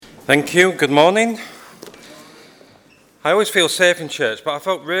Thank you. Good morning. I always feel safe in church, but I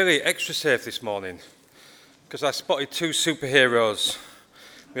felt really extra safe this morning because I spotted two superheroes.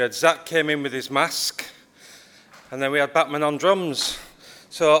 We had Zach came in with his mask, and then we had Batman on drums.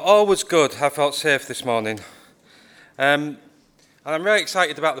 So all was good. I felt safe this morning. And I'm really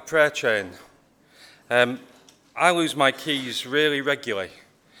excited about the prayer chain. I lose my keys really regularly.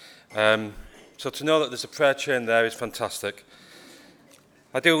 So to know that there's a prayer chain there is fantastic.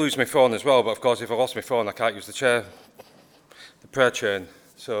 I do lose my phone as well, but of course if I lost my phone I can't use the prayer chain.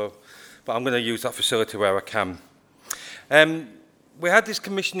 But I'm going to use that facility where I can. We had this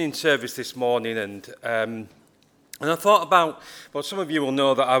commissioning service this morning, and I thought about, well, some of you will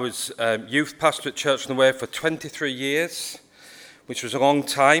know that I was youth pastor at Church on the Way for 23 years, which was a long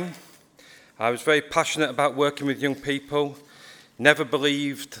time. I was very passionate about working with young people, never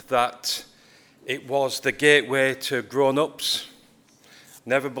believed that it was the gateway to grown-ups,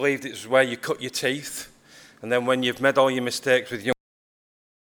 never believed it was where you cut your teeth, and then when you've made all your mistakes with young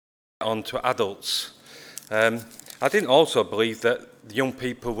people, on to adults. I didn't also believe that young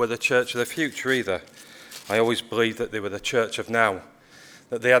people were the church of the future either. I always believed that they were the church of now,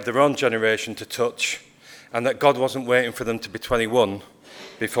 that they had their own generation to touch, and that God wasn't waiting for them to be 21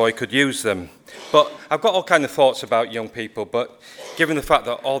 before he could use them. But I've got all kinds of thoughts about young people, but given the fact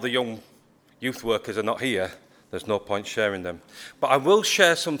that all the young youth workers are not here, there's no point sharing them. But I will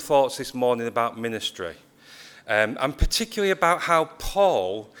share some thoughts this morning about ministry, and particularly about how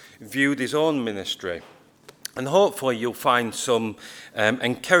Paul viewed his own ministry. And hopefully you'll find some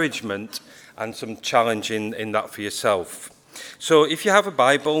encouragement and some challenge in that for yourself. So if you have a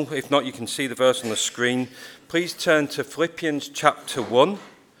Bible, if not, you can see the verse on the screen. Please turn to Philippians chapter 1.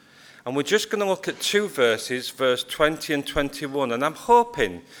 And we're just going to look at two verses, verse 20 and 21. And I'm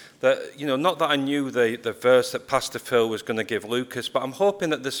hoping that, not that I knew the verse that Pastor Phil was going to give Lucas, but I'm hoping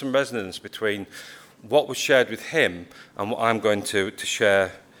that there's some resonance between what was shared with him and what I'm going to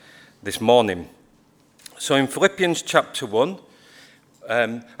share this morning. So in Philippians chapter 1,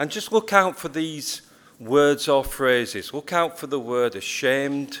 and just look out for these words or phrases. Look out for the word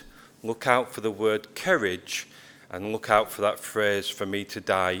ashamed, look out for the word courage, and look out for that phrase, for me to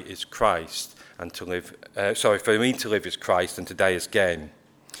die is Christ, and to live, for me to live is Christ, and to die is gain.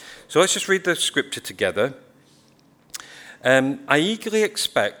 So let's just read the scripture together. I eagerly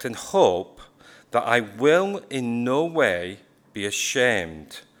expect and hope that I will in no way be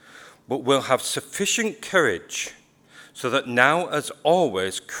ashamed, but will have sufficient courage, so that now as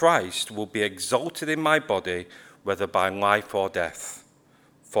always Christ will be exalted in my body, whether by life or death.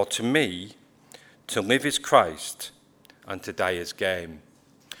 For to me, to live is Christ, and to die is gain.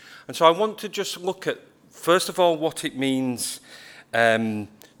 And so I want to just look at, first of all, what it means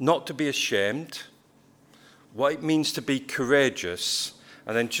not to be ashamed, what it means to be courageous,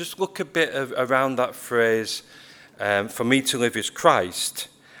 and then just look a bit around that phrase, for me to live is Christ,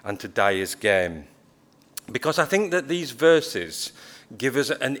 and to die is gain. Because I think that these verses give us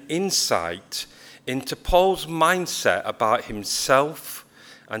an insight into Paul's mindset about himself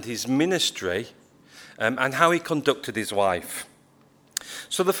and his ministry, and how he conducted his life.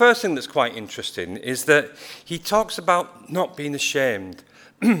 So the first thing that's quite interesting is that he talks about not being ashamed.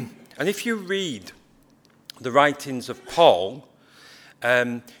 And if you read the writings of Paul,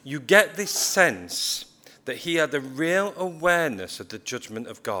 you get this sense that he had a real awareness of the judgment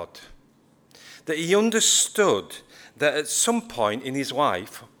of God. That he understood that at some point in his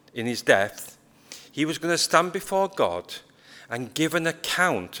life, in his death, he was going to stand before God and give an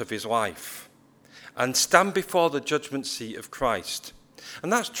account of his life, and stand before the judgment seat of Christ.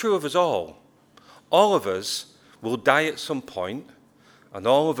 And that's true of us all. All of us will die at some point, and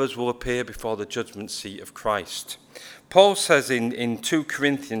all of us will appear before the judgment seat of Christ. Paul says in 2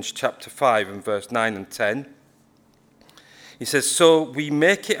 Corinthians chapter 5 and verse 9 and 10, he says, so we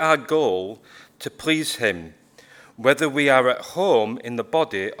make it our goal to please him, whether we are at home in the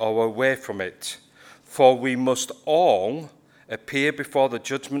body or away from it. For we must all appear before the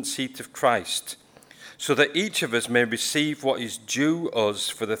judgment seat of Christ, so that each of us may receive what is due us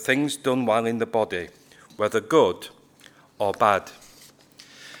for the things done while in the body, whether good or bad.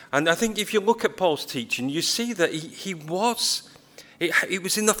 And I think if you look at Paul's teaching, you see that it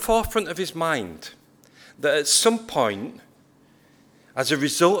was in the forefront of his mind, that at some point, as a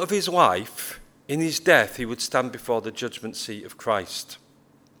result of his life, in his death, he would stand before the judgment seat of Christ.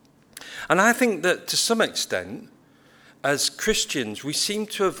 And I think that to some extent, as Christians, we seem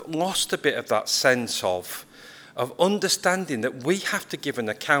to have lost a bit of that sense of understanding that we have to give an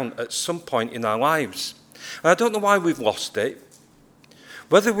account at some point in our lives. And I don't know why we've lost it.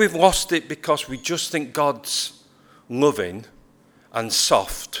 Whether we've lost it because we just think God's loving and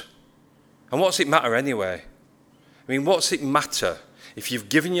soft And what's it matter anyway? I mean, what's it matter if you've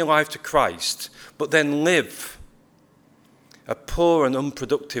given your life to Christ, but then live a poor and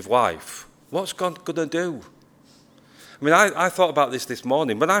unproductive life? What's God going to do? I mean, I thought about this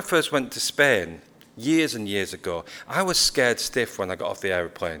morning. When I first went to Spain, years and years ago, I was scared stiff when I got off the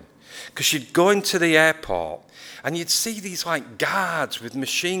aeroplane. Because you'd go into the airport and you'd see these like guards with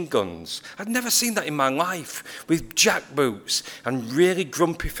machine guns. I'd never seen that in my life, with jackboots and really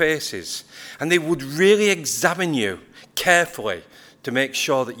grumpy faces. And they would really examine you carefully to make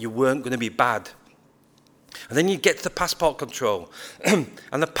sure that you weren't going to be bad. And then you'd get to the passport control.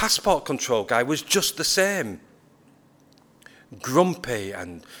 And the passport control guy was just the same. Grumpy,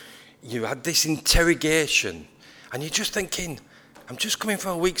 and you had this interrogation. And you're just thinking, I'm just coming for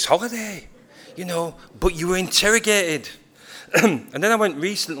a week's holiday, but you were interrogated. And then I went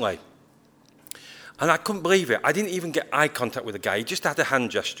recently, and I couldn't believe it. I didn't even get eye contact with the guy. He just had a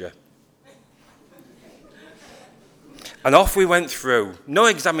hand gesture. And off we went through. No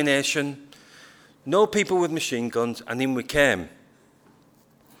examination, no people with machine guns, and in we came.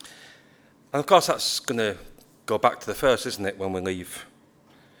 And of course that's going to go back to the first, isn't it, when we leave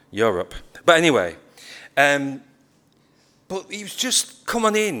Europe. But anyway, but he was just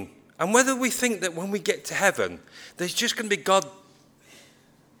coming in. And whether we think that when we get to heaven, there's just going to be God,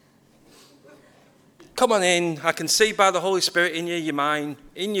 come on in, I can see by the Holy Spirit in you, you're mine,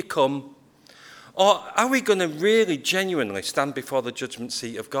 in you come. Or are we going to really genuinely stand before the judgment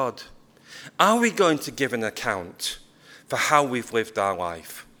seat of God? Are we going to give an account for how we've lived our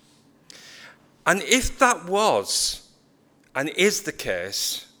life? And if that was and is the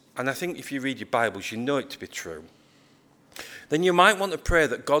case, and I think if you read your Bibles, you know it to be true, then you might want to pray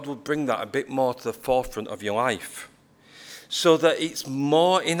that God will bring that a bit more to the forefront of your life, so that it's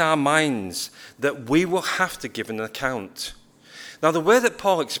more in our minds that we will have to give an account. Now, the way that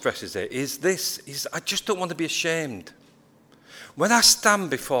Paul expresses it is I just don't want to be ashamed. When I stand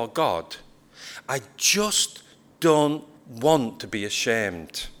before God, I just don't want to be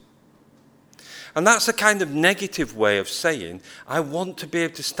ashamed. And that's a kind of negative way of saying, I want to be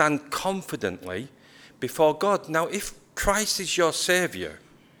able to stand confidently before God. Now, if Christ is your Saviour,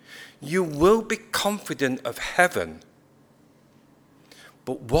 you will be confident of heaven.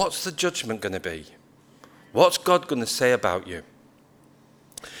 But what's the judgment going to be? What's God going to say about you?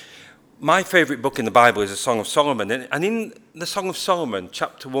 My favourite book in the Bible is the Song of Solomon. And in the Song of Solomon,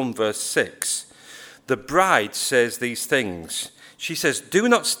 chapter 1, verse 6, the bride says these things. She says, "Do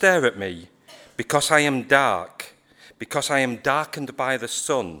not stare at me, because I am dark, because I am darkened by the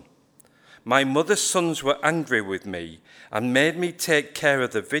sun. My mother's sons were angry with me and made me take care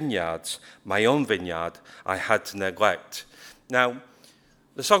of the vineyards, my own vineyard I had to neglect." Now,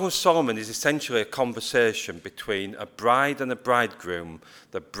 the Song of Solomon is essentially a conversation between a bride and a bridegroom,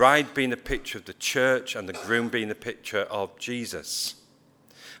 the bride being a picture of the church and the groom being a picture of Jesus.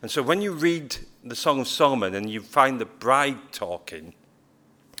 And so when you read the Song of Solomon and you find the bride talking,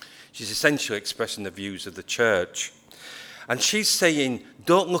 she's essentially expressing the views of the church. And she's saying,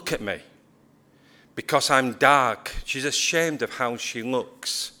 don't look at me because I'm dark. She's ashamed of how she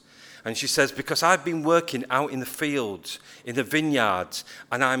looks. And she says, because I've been working out in the fields, in the vineyards,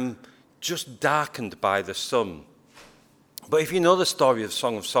 and I'm just darkened by the sun. But if you know the story of the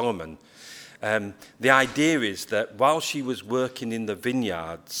Song of Solomon, the idea is that while she was working in the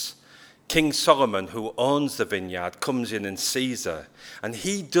vineyards, King Solomon, who owns the vineyard, comes in and sees her. And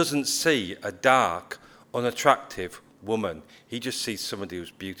he doesn't see a dark, unattractive woman. He just sees somebody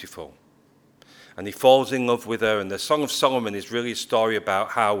who's beautiful. And he falls in love with her. And the Song of Solomon is really a story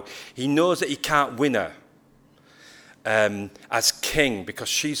about how he knows that he can't win her as king because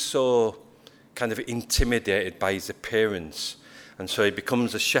she's so kind of intimidated by his appearance. And so he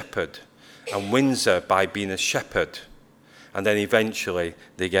becomes a shepherd and wins her by being a shepherd. And then eventually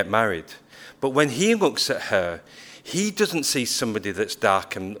they get married. But when he looks at her, he doesn't see somebody that's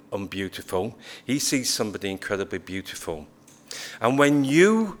dark and unbeautiful. He sees somebody incredibly beautiful. And when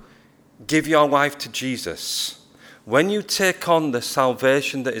you give your life to Jesus, when you take on the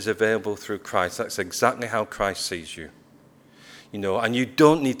salvation that is available through Christ, that's exactly how Christ sees you. And you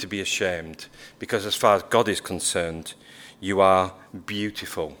don't need to be ashamed because as far as God is concerned, you are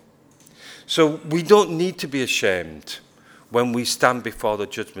beautiful. So we don't need to be ashamed when we stand before the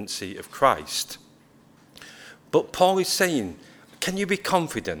judgment seat of Christ. But Paul is saying, can you be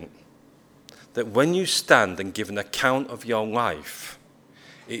confident that when you stand and give an account of your life,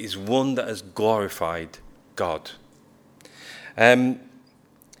 it is one that has glorified God? So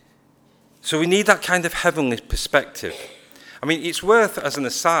we need that kind of heavenly perspective. I mean, it's worth, as an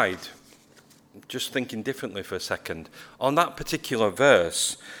aside, just thinking differently for a second, on that particular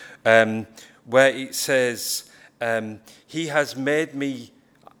verse, where it says, he has made me,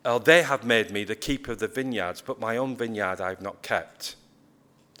 or they have made me the keeper of the vineyards, but my own vineyard I have not kept.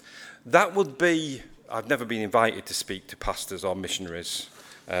 That would be, I've never been invited to speak to pastors or missionaries,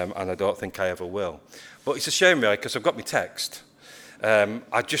 and I don't think I ever will. But it's a shame, really, because I've got my text.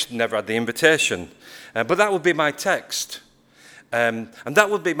 I just never had the invitation. But that would be my text. And that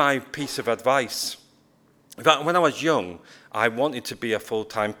would be my piece of advice. In fact, when I was young, I wanted to be a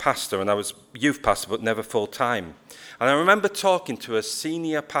full-time pastor, and I was youth pastor, but never full-time. And I remember talking to a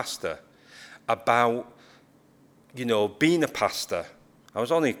senior pastor about, being a pastor. I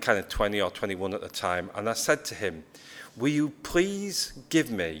was only kind of 20 or 21 at the time, and I said to him, will you please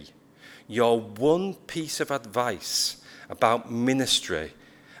give me your one piece of advice about ministry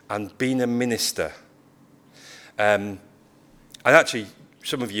and being a minister? And actually,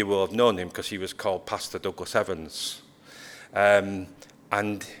 some of you will have known him because he was called Pastor Douglas Evans. And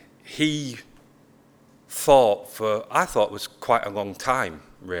he I thought it was quite a long time,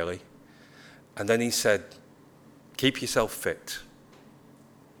 really. And then he said, keep yourself fit.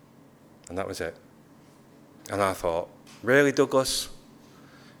 And that was it. And I thought, really, Douglas?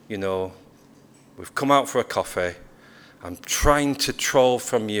 We've come out for a coffee. I'm trying to troll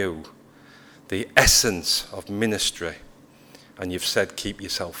from you the essence of ministry. And you've said, keep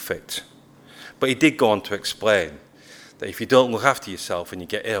yourself fit. But he did go on to explain that if you don't look after yourself and you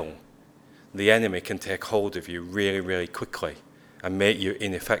get ill, the enemy can take hold of you really, really quickly and make you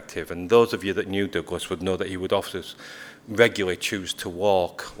ineffective. And those of you that knew Douglas would know that he would often regularly choose to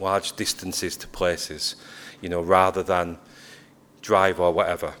walk large distances to places, rather than drive or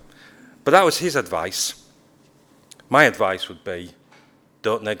whatever. But that was his advice. My advice would be,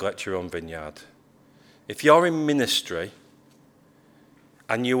 don't neglect your own vineyard. If you're in ministry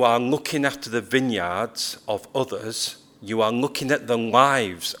and you are looking after the vineyards of others, you are looking at the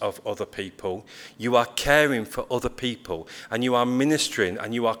lives of other people, you are caring for other people, and you are ministering,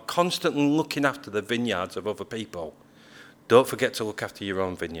 and you are constantly looking after the vineyards of other people, don't forget to look after your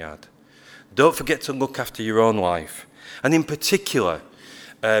own vineyard. Don't forget to look after your own life. And in particular,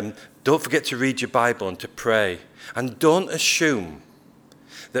 don't forget to read your Bible and to pray. And don't assume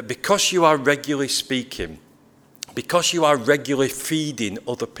that because you are regularly speaking, because you are regularly feeding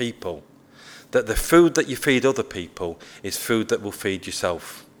other people, that the food that you feed other people is food that will feed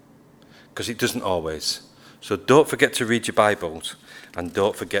yourself. Because it doesn't always. So don't forget to read your Bibles and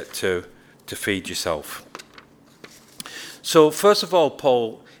don't forget to feed yourself. So first of all,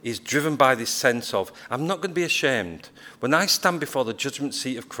 Paul is driven by this sense of, I'm not going to be ashamed. When I stand before the judgment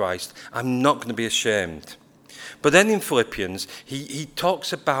seat of Christ, I'm not going to be ashamed. But then in Philippians, he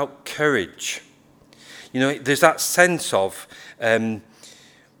talks about courage. There's that sense of, I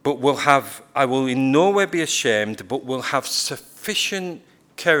will in no way be ashamed, but will have sufficient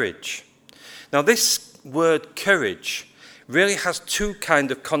courage. Now this word courage really has two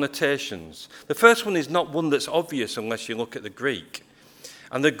kind of connotations. The first one is not one that's obvious unless you look at the Greek.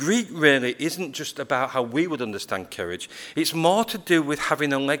 And the Greek really isn't just about how we would understand courage. It's more to do with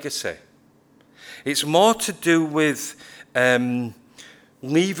having a legacy. It's more to do with leaving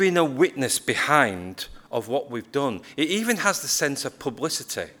a witness behind of what we've done. It even has the sense of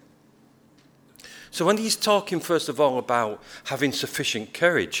publicity. So when he's talking, first of all, about having sufficient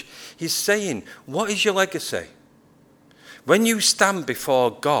courage, he's saying, what is your legacy? When you stand before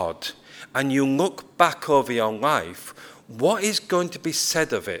God and you look back over your life, what is going to be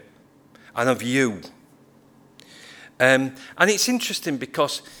said of it and of you? And it's interesting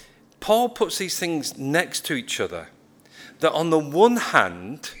because Paul puts these things next to each other. That on the one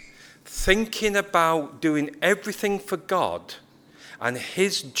hand, thinking about doing everything for God and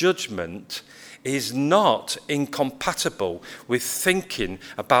his judgment is not incompatible with thinking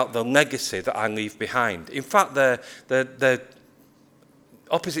about the legacy that I leave behind. In fact, they're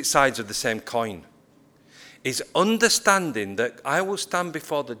opposite sides of the same coin. Is understanding that I will stand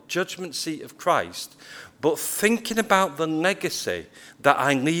before the judgment seat of Christ, but thinking about the legacy that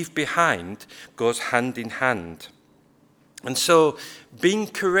I leave behind goes hand in hand. And so being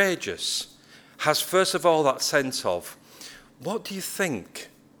courageous has first of all that sense of, what do you think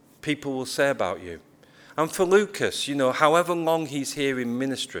people will say about you? And for Lucas, however long he's here in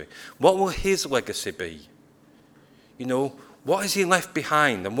ministry, what will his legacy be? What has he left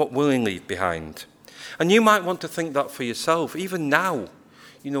behind and what will he leave behind? And you might want to think that for yourself, even now.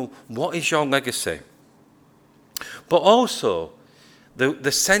 What is your legacy? But also,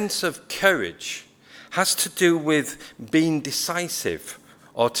 the sense of courage has to do with being decisive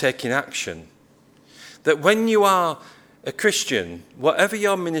or taking action. That when you are a Christian, whatever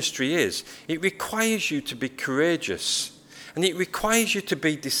your ministry is, it requires you to be courageous And it requires you to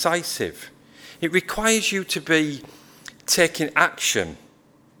be decisive. It requires you to be taking action.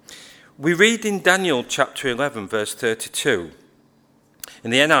 We read in Daniel chapter 11, verse 32. In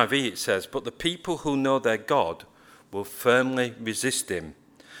the NIV it says, "But the people who know their God will firmly resist him."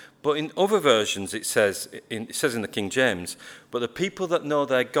 But in other versions it says in the King James, "But the people that know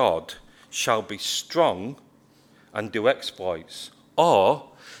their God shall be strong and do exploits."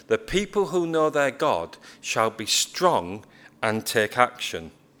 Or, "The people who know their God shall be strong and take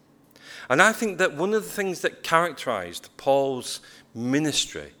action." And I think that one of the things that characterized Paul's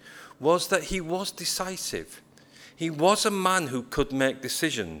ministry was that he was decisive. He was a man who could make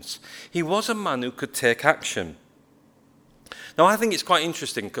decisions. He was a man who could take action. Now, I think it's quite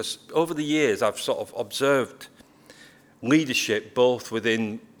interesting because over the years I've sort of observed leadership both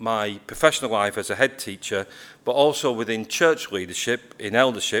within my professional life as a head teacher, but also within church leadership, in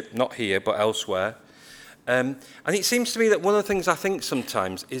eldership, not here but elsewhere. And it seems to me that one of the things I think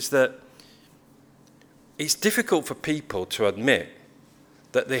sometimes is that it's difficult for people to admit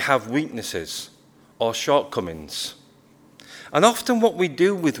that they have weaknesses or shortcomings. And often what we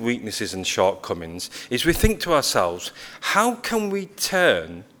do with weaknesses and shortcomings is we think to ourselves, how can we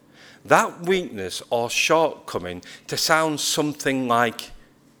turn that weakness or shortcoming to sound something like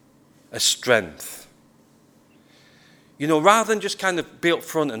a strength? You know, rather than just kind of be up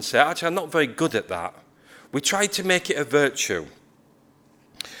front and say, actually, I'm not very good at that, we try to make it a virtue.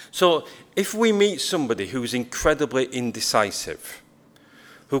 So if we meet somebody who's incredibly indecisive,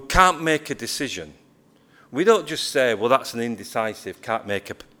 who can't make a decision, we don't just say, well, that's an indecisive, can't make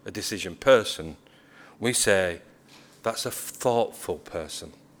a decision person. We say, that's a thoughtful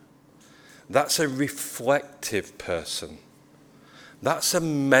person. That's a reflective person. That's a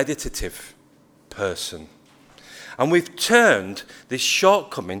meditative person. And we've turned this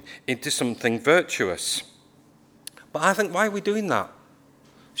shortcoming into something virtuous. But I think, why are we doing that?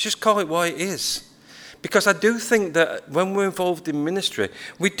 Let's just call it what it is. Because I do think that when we're involved in ministry,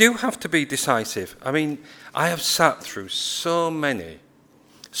 we do have to be decisive. I mean, I have sat through so many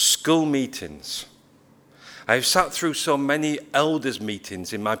school meetings. I have sat through so many elders'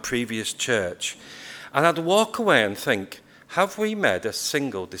 meetings in my previous church. And I'd walk away and think, have we made a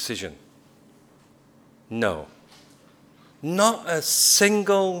single decision? No. Not a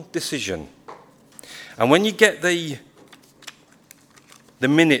single decision. And when you get the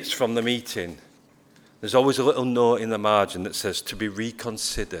minutes from the meeting, there's always a little note in the margin that says, to be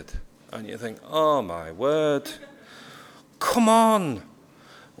reconsidered. And you think, oh my word, come on,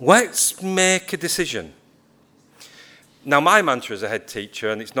 let's make a decision. Now, my mantra as a head teacher,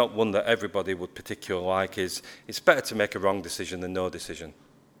 and it's not one that everybody would particularly like, is it's better to make a wrong decision than no decision.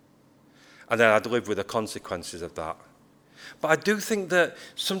 And then I'd live with the consequences of that. But I do think that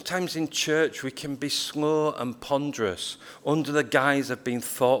sometimes in church we can be slow and ponderous under the guise of being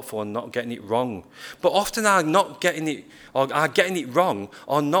thoughtful and not getting it wrong. But often our not getting it, or our getting it wrong,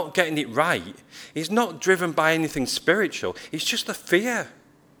 or not getting it right is not driven by anything spiritual. It's just a fear.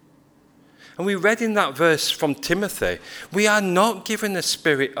 And we read in that verse from Timothy, we are not given a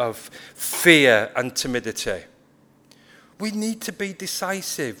spirit of fear and timidity. We need to be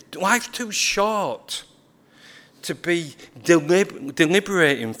decisive. Life's too short to be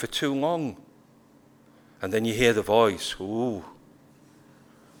deliberating for too long. And then you hear the voice, ooh,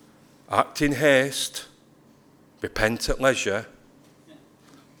 act in haste, repent at leisure.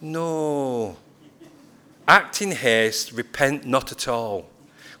 No. Act in haste, repent not at all.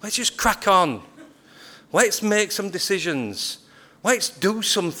 Let's just crack on. Let's make some decisions. Let's do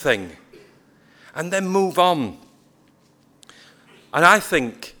something. And then move on. And I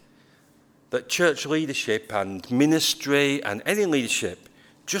think that church leadership and ministry and any leadership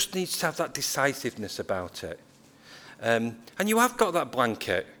just needs to have that decisiveness about it. And you have got that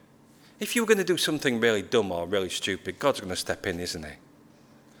blanket. If you were going to do something really dumb or really stupid, God's going to step in, isn't he?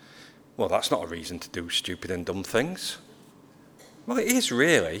 Well, that's not a reason to do stupid and dumb things. Well, it is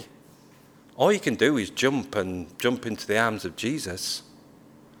really. All you can do is jump into the arms of Jesus.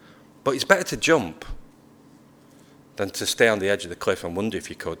 But it's better to jump than to stay on the edge of the cliff and wonder if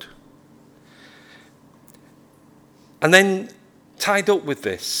you could. And then tied up with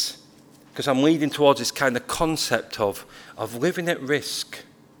this, because I'm leading towards this kind of concept of living at risk.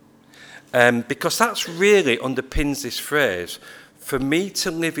 Because that's really underpins this phrase, for me to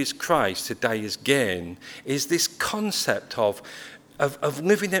live is Christ, to die is gain, is this concept of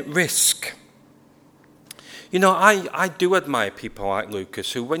living at risk. You know, I do admire people like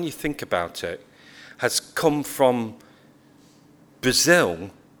Lucas, who, when you think about it, has come from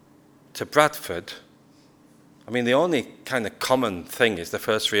Brazil to Bradford. I mean, the only kind of common thing is the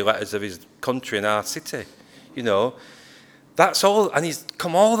first three letters of his country and our city, you know. That's all, and he's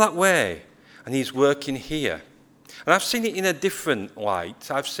come all that way, and he's working here. And I've seen it in a different light.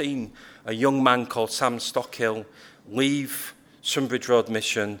 I've seen a young man called Sam Stockhill leave Sunbridge Road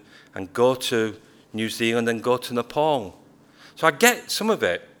Mission and go to New Zealand and go to Nepal. So I get some of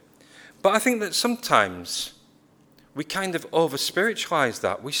it. But I think that sometimes we kind of over-spiritualize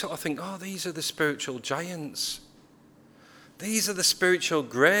that. We sort of think, oh, these are the spiritual giants. These are the spiritual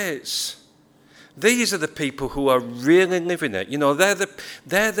greats. These are the people who are really living it. You know, they're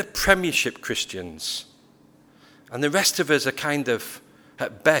the premiership Christians. And the rest of us are kind of,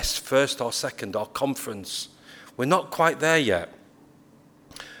 at best, first or second or conference. We're not quite there yet.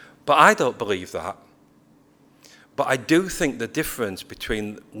 But I don't believe that. But I do think the difference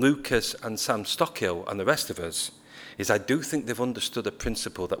between Lucas and Sam Stockhill and the rest of us is I do think they've understood a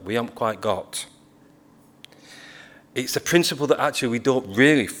principle that we haven't quite got. It's a principle that actually we don't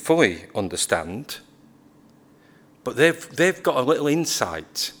really fully understand, but they've got a little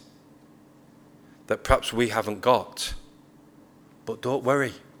insight that perhaps we haven't got. But don't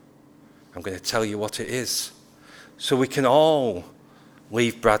worry, I'm going to tell you what it is, so we can all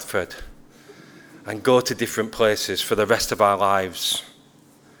leave Bradford and go to different places for the rest of our lives.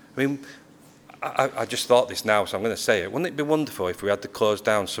 I mean, I just thought this now, so I'm going to say it. Wouldn't it be wonderful if we had to close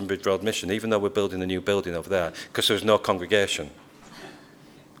down Sunbridge Road Mission, even though we're building a new building over there, because there was no congregation,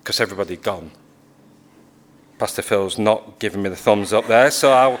 because everybody had gone? Pastor Phil's not giving me the thumbs up there,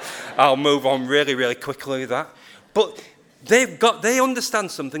 so I'll move on really, really quickly with that. But they understand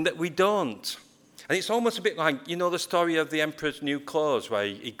something that we don't. And it's almost a bit like, you know, the story of the Emperor's New Clothes, where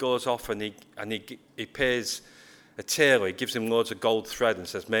he goes off and he pays a tailor, he gives him loads of gold thread and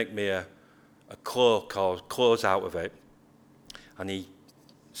says, make me a cloak or clothes out of it. And he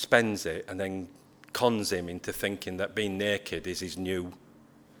spends it and then cons him into thinking that being naked is his new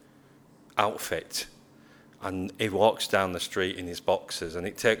outfit. And he walks down the street in his boxers, and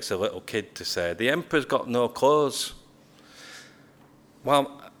it takes a little kid to say, the Emperor's got no clothes.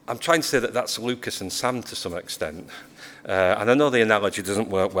 Well, I'm trying to say that that's Lucas and Sam to some extent. And I know the analogy doesn't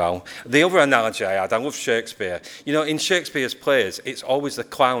work well. The other analogy I love Shakespeare. You know, in Shakespeare's plays, it's always the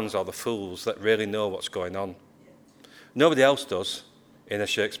clowns or the fools that really know what's going on. Nobody else does in a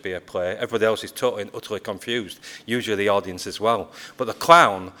Shakespeare play. Everybody else is totally and utterly confused, usually the audience as well. But the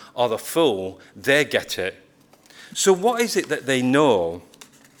clown or the fool, they get it. So what is it that they know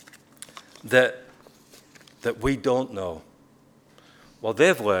that we don't know? Well,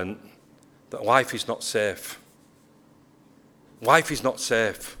 they've learned that life is not safe. Life is not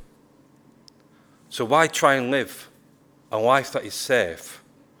safe. So why try and live a life that is safe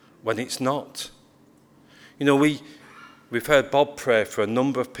when it's not? You know, we've heard Bob pray for a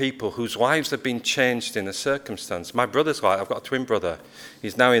number of people whose lives have been changed in a circumstance. My brother's life, I've got a twin brother.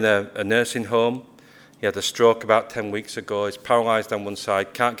 He's now in a nursing home. He had a stroke about 10 weeks ago. He's paralysed on one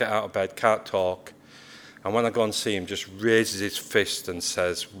side, can't get out of bed, can't talk. And when I go and see him, just raises his fist and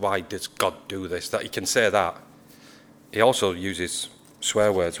says, why does God do this? That he can say that. He also uses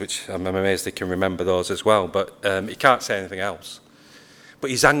swear words, which I'm amazed he can remember those as well. But he can't say anything else.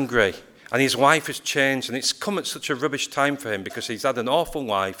 But he's angry. And his life has changed. And it's come at such a rubbish time for him because he's had an awful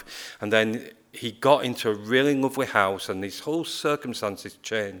life. And then he got into a really lovely house and his whole circumstances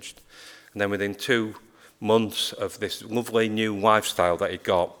changed. And then within 2 months of this lovely new lifestyle that he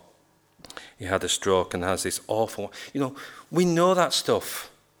got, he had a stroke and has this awful... You know, we know that stuff.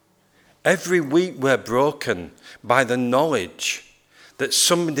 Every week we're broken by the knowledge that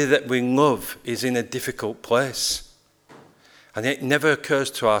somebody that we love is in a difficult place. And it never occurs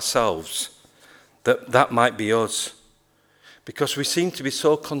to ourselves that that might be us. Because we seem to be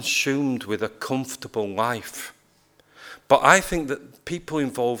so consumed with a comfortable life. But I think that people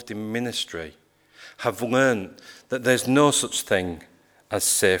involved in ministry have learned that there's no such thing as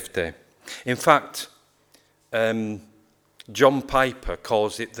safety. In fact, John Piper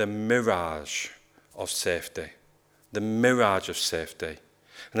calls it the mirage of safety. The mirage of safety.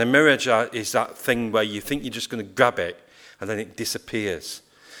 And the mirage is that thing where you think you're just going to grab it and then it disappears.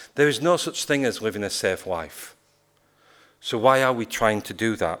 There is no such thing as living a safe life. So why are we trying to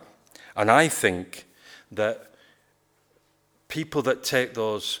do that? And I think that people that take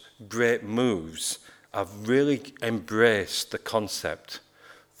those great moves have really embraced the concept,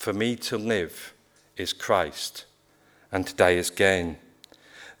 for me to live is Christ and to die is gain.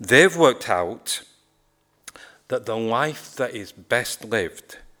 They've worked out that the life that is best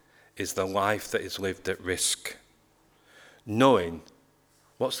lived is the life that is lived at risk, knowing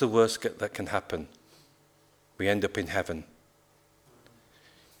what's the worst that can happen? We end up in heaven.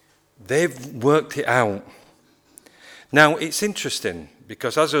 They've worked it out. Now, it's interesting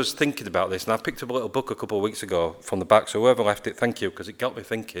because as I was thinking about this, and I picked up a little book a couple of weeks ago from the back, so whoever left it, thank you, because it got me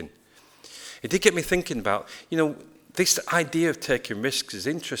thinking. It did get me thinking about, this idea of taking risks is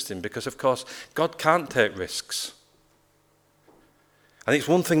interesting because, of course, God can't take risks. And it's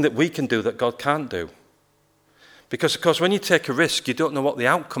one thing that we can do that God can't do. Because, of course, when you take a risk, you don't know what the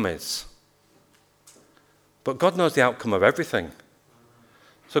outcome is. But God knows the outcome of everything.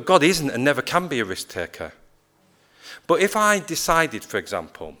 So God isn't and never can be a risk taker. But if I decided, for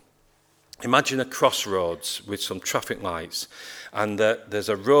example, imagine a crossroads with some traffic lights, and there's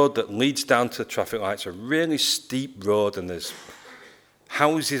a road that leads down to the traffic lights, a really steep road, and there's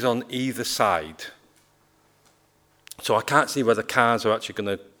houses on either side. So I can't see where the cars are actually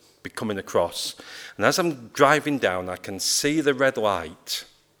going to be coming across. And as I'm driving down, I can see the red light.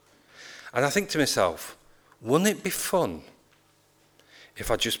 And I think to myself, wouldn't it be fun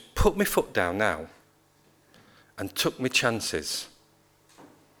if I just put my foot down now and took my chances?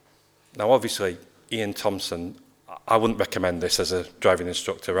 Now, obviously, Ian Thompson, I wouldn't recommend this as a driving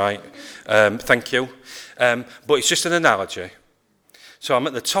instructor, right? Thank you. But it's just an analogy. So I'm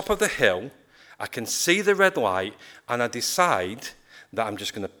at the top of the hill, I can see the red light, and I decide that I'm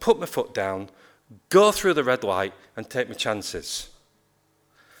just going to put my foot down, go through the red light, and take my chances.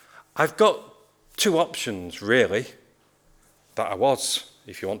 I've got two options, really, that I was,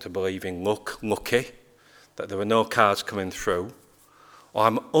 if you want to believe in luck, lucky, that there were no cars coming through, or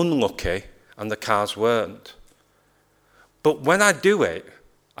I'm unlucky and the cars weren't. But when I do it,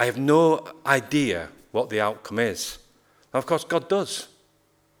 I have no idea what the outcome is. Now, of course, God does.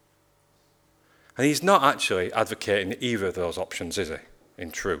 And he's not actually advocating either of those options, is he,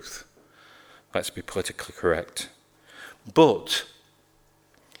 in truth? Let's be politically correct. But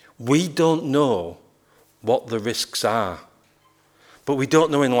we don't know what the risks are. But we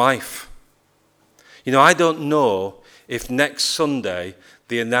don't know in life. I don't know if next Sunday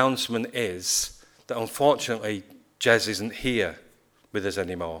the announcement is that unfortunately Jezz isn't here with us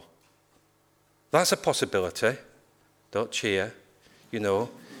anymore. That's a possibility. Don't cheer,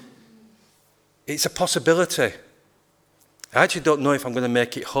 It's a possibility. I actually don't know if I'm going to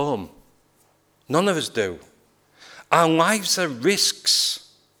make it home. None of us do. Our lives are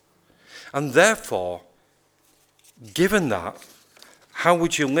risks. And therefore, given that, how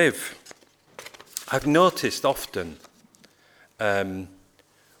would you live? I've noticed often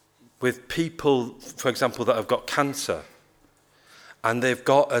with people, for example, that have got cancer and they've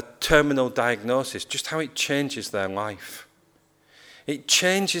got a terminal diagnosis, just how it changes their life. It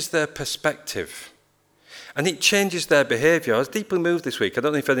changes their perspective and it changes their behaviour. I was deeply moved this week. I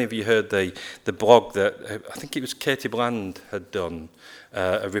don't know if any of you heard the blog that I think it was Katie Bland had done,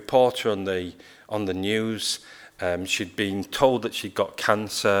 a reporter on the news. She'd been told that she'd got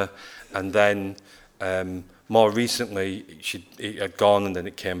cancer, and then more recently it had gone and then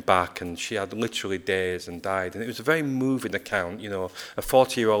it came back, and she had literally days and died. And it was a very moving account, a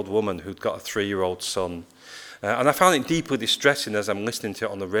 40-year-old woman who'd got a 3-year-old son. And I found it deeply distressing as I'm listening to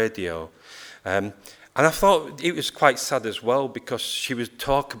it on the radio. And I thought it was quite sad as well, because she would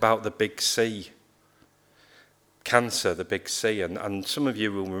talk about the big C. Cancer, the big C. And some of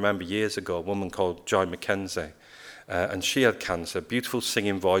you will remember years ago a woman called Joy Mackenzie. And she had cancer, beautiful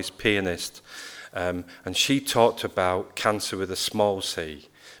singing voice, pianist. And she talked about cancer with a small c,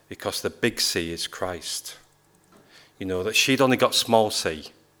 because the big C is Christ. That she'd only got small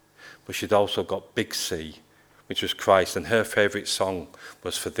c, but she'd also got big C, which was Christ. And her favourite song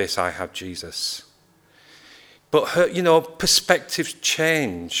was "For This I Have Jesus." But her, perspectives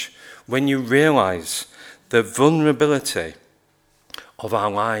change when you realise the vulnerability of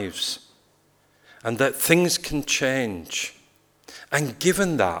our lives and that things can change. And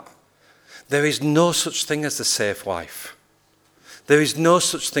given that, there is no such thing as a safe life. There is no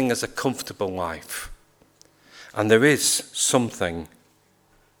such thing as a comfortable life. And there is something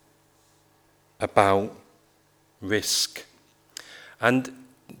about risk. And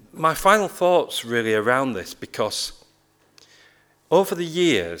my final thoughts really around this, because over the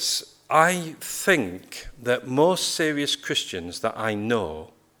years, I think that most serious Christians that I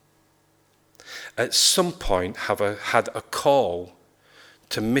know at some point have had a call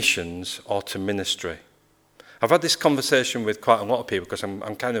to missions or to ministry. I've had this conversation with quite a lot of people because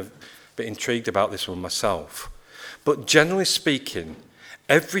I'm kind of a bit intrigued about this one myself. But generally speaking,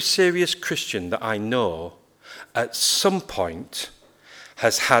 every serious Christian that I know at some point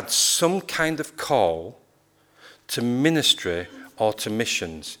has had some kind of call to ministry or to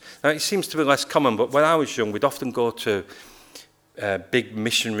missions. Now, it seems to be less common, but when I was young, we'd often go to big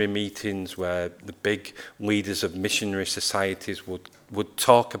missionary meetings where the big leaders of missionary societies would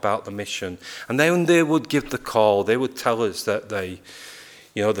talk about the mission, and they would give the call. They would tell us that they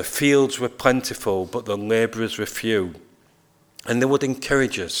The fields were plentiful, but the labourers were few. And they would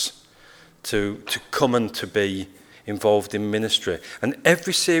encourage us to come and to be involved in ministry. And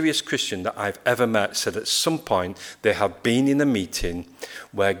every serious Christian that I've ever met said at some point they have been in a meeting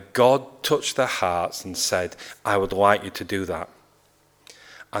where God touched their hearts and said, I would like you to do that.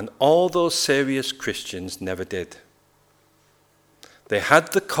 And all those serious Christians never did. They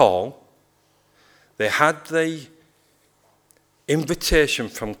had the call, they had the invitation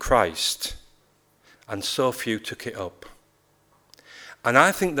from Christ, and so few took it up. And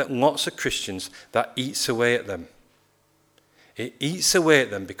I think that lots of Christians, that eats away at them. It eats away at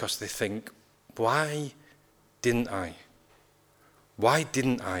them because they think, why didn't I? Why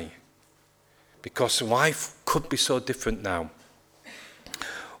didn't I? Because life could be so different now.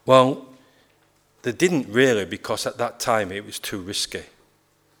 Well, they didn't really, because at that time it was too risky.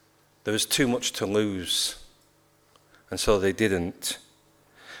 There was too much to lose. And so they didn't.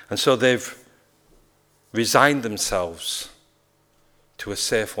 And so they've resigned themselves to a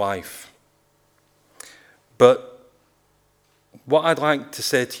safe life. But what I'd like to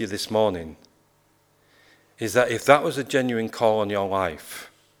say to you this morning is that if that was a genuine call on your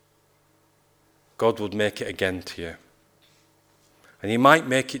life, God would make it again to you. And he might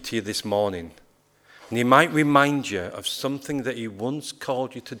make it to you this morning. And he might remind you of something that he once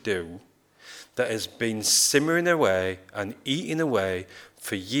called you to do that has been simmering away and eating away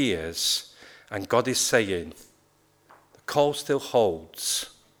for years. And God is saying, the call still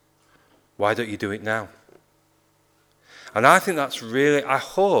holds. Why don't you do it now? And I think that's really, I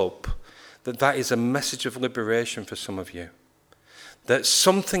hope that is a message of liberation for some of you. That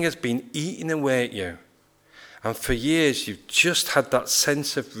something has been eating away at you. And for years you've just had that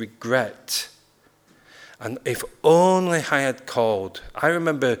sense of regret. And if only I had called. I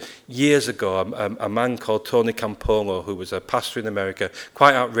remember years ago a man called Tony Campolo, who was a pastor in America,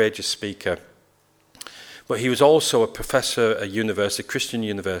 quite outrageous speaker. But he was also a professor at a university, Christian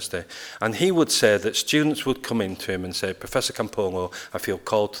university. And he would say that students would come in to him and say, Professor Campolo, I feel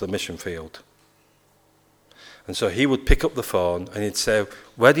called to the mission field. And so he would pick up the phone and he'd say,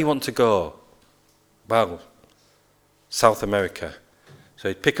 where do you want to go? Well, South America. So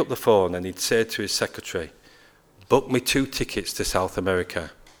he'd pick up the phone and he'd say to his secretary, book me 2 tickets to South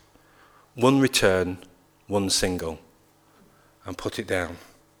America. 1 return, 1 single. And put it down.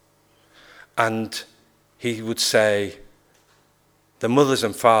 And he would say, the mothers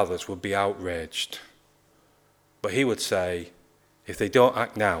and fathers would be outraged. But he would say, if they don't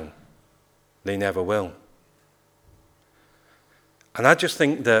act now, they never will. And I just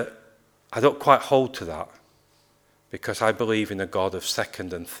think that I don't quite hold to that, because I believe in a God of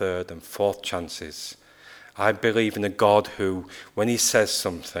 2nd and 3rd and 4th chances. I believe in a God who, when he says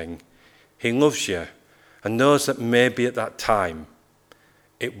something, he loves you and knows that maybe at that time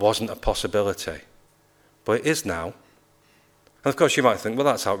it wasn't a possibility. But it is now. And of course you might think, well,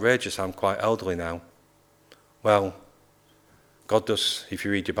 that's outrageous, I'm quite elderly now. Well, God does, if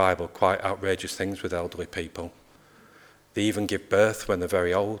you read your Bible, quite outrageous things with elderly people. They even give birth when they're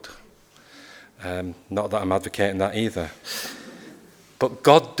very old. Not that I'm advocating that either. But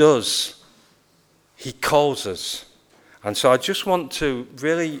God does. He calls us. And so I just want to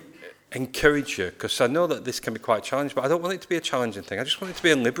really encourage you, because I know that this can be quite challenging, but I don't want it to be a challenging thing. I just want it to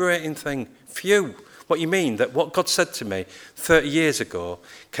be a liberating thing for you. What you mean, that what God said to me 30 years ago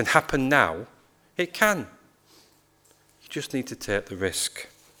can happen now? It can. You just need to take the risk.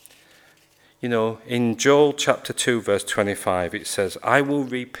 In Joel chapter 2, verse 25, it says, I will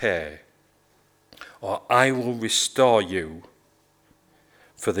repay, or I will restore you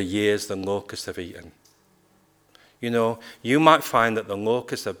for the years the locusts have eaten. You might find that the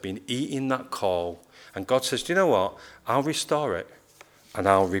locusts have been eating that call, and God says, do you know what? I'll restore it, and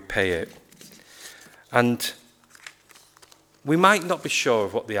I'll repay it. And we might not be sure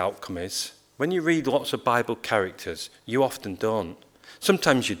of what the outcome is. When you read lots of Bible characters, you often don't.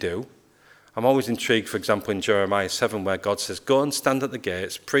 Sometimes you do. I'm always intrigued, for example, in Jeremiah 7, where God says, go and stand at the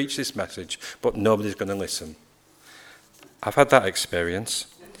gates, preach this message, but nobody's going to listen. I've had that experience.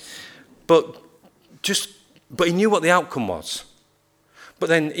 But he knew what the outcome was. But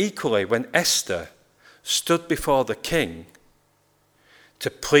then equally, when Esther stood before the king to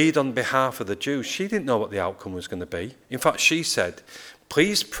plead on behalf of the Jews, she didn't know what the outcome was going to be. In fact, she said,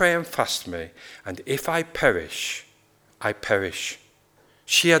 please pray and fast me, and if I perish, I perish.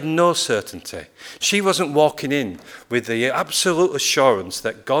 She had no certainty. She wasn't walking in with the absolute assurance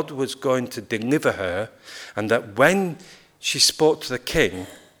that God was going to deliver her, and that when she spoke to the king,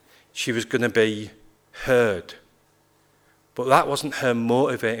 she was going to be heard. But that wasn't her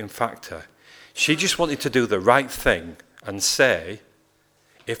motivating factor. She just wanted to do the right thing and say,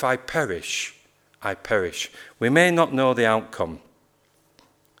 If I perish, I perish. We may not know the outcome,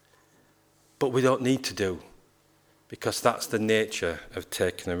 but we don't need to do, because that's the nature of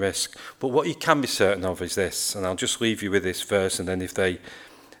taking a risk. But what you can be certain of is this, and I'll just leave you with this verse, and then if the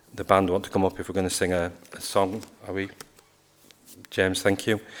band want to come up, if we're going to sing a song, are we? James, thank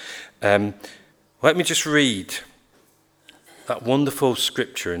you. Let me just read that wonderful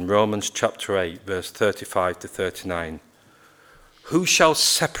scripture in Romans chapter 8, verse 35 to 39. Who shall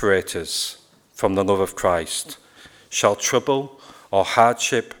separate us from the love of Christ? Shall trouble or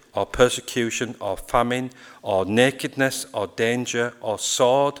hardship or persecution or famine or nakedness or danger or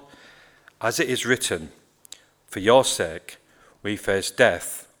sword? As it is written, for your sake we face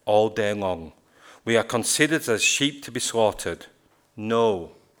death all day long. We are considered as sheep to be slaughtered.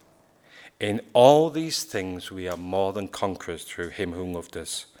 No, in all these things we are more than conquerors through him who loved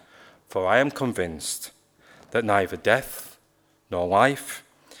us. For I am convinced that neither death nor life,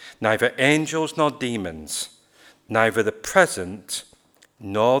 neither angels nor demons, neither the present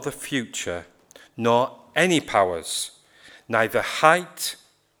nor the future, nor any powers, neither height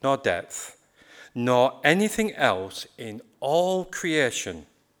nor depth, nor anything else in all creation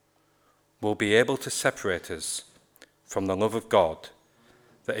will be able to separate us from the love of God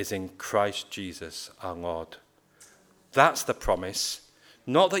that is in Christ Jesus our Lord. That's the promise.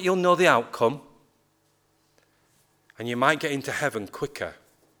 Not that you'll know the outcome, and you might get into heaven quicker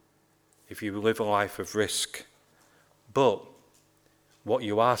if you live a life of risk. But what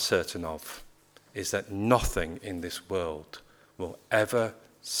you are certain of is that nothing in this world will ever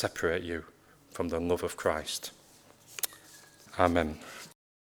separate you from the love of Christ. Amen.